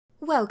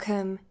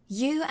Welcome.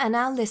 You are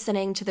now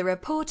listening to the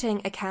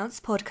Reporting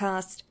Accounts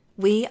podcast.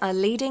 We are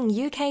leading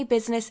UK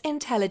business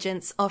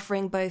intelligence,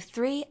 offering both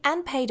free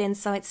and paid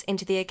insights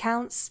into the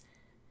accounts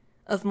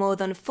of more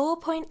than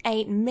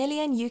 4.8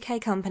 million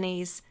UK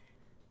companies.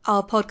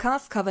 Our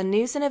podcasts cover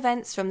news and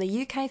events from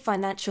the UK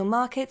financial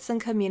markets and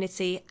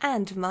community,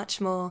 and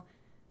much more.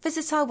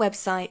 Visit our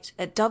website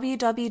at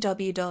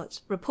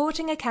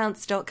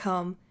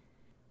www.reportingaccounts.com.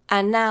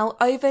 And now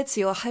over to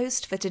your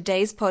host for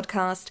today's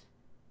podcast,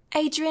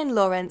 Adrian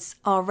Lawrence,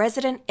 our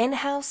resident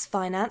in-house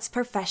finance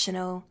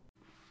professional.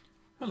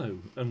 Hello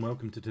and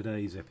welcome to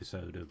today's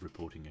episode of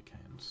Reporting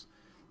Accounts.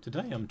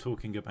 Today I'm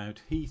talking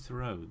about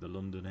Heathrow, the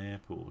London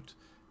airport,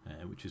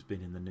 which has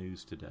been in the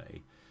news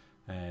today.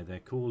 They're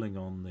calling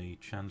on the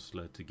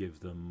Chancellor to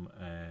give them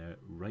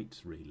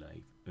rates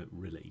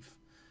relief.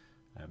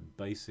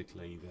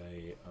 Basically,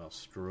 they are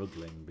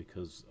struggling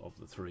because of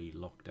the 3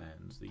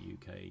 lockdowns the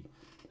UK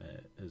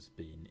has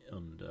been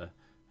under,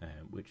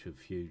 which have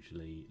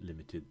hugely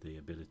limited the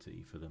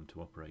ability for them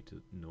to operate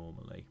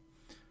normally.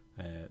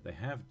 They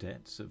have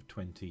debts of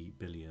 £20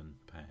 billion,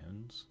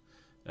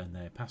 and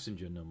their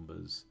passenger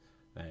numbers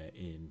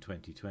in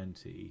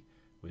 2020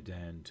 were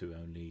down to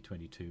only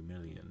 22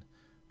 million.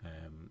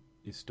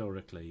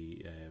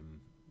 Historically,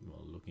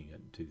 looking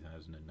at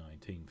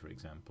 2019, for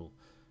example,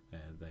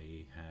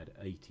 they had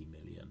 80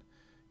 million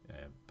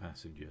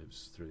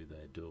passengers through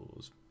their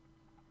doors.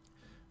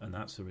 And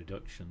that's a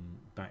reduction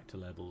back to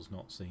levels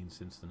not seen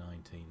since the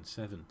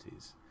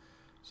 1970s.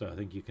 So I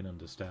think you can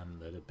understand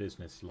that a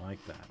business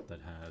like that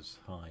has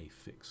high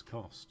fixed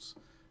costs,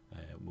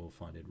 will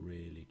find it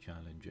really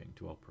challenging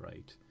to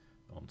operate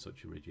on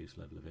such a reduced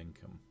level of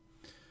income.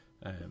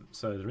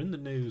 So they're in the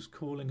news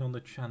calling on the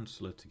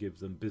Chancellor to give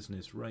them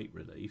business rate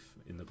relief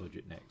in the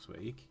budget next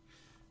week,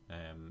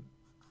 and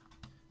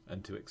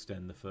to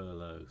extend the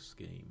furlough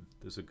scheme.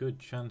 There's a good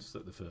chance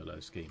that the furlough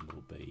scheme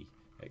will be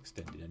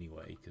extended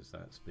anyway, because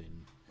that's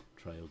been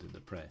trailed in the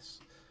press.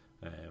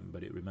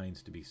 But it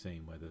remains to be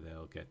seen whether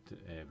they'll get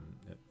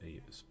a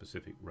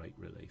specific rate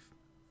relief.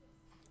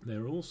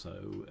 They're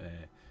also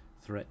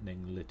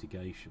threatening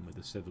litigation with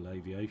the Civil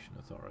Aviation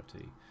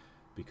Authority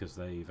because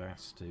they've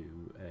asked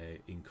to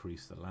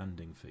increase the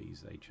landing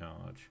fees they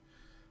charge,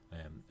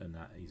 and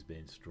that is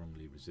being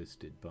strongly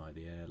resisted by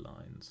the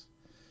airlines.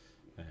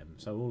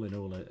 So all in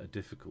all, a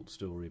difficult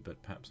story,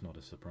 but perhaps not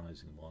a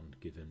surprising one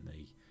given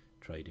the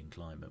trading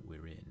climate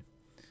we're in.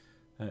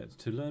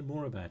 To learn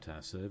more about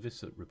our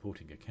service at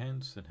Reporting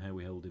Accounts and how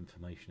we hold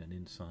information and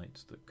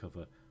insights that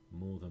cover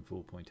more than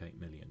 4.8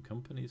 million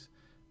companies,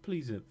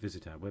 please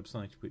visit our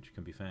website, which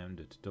can be found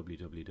at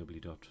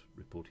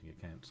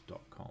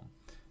www.reportingaccounts.com.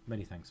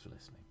 Many thanks for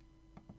listening.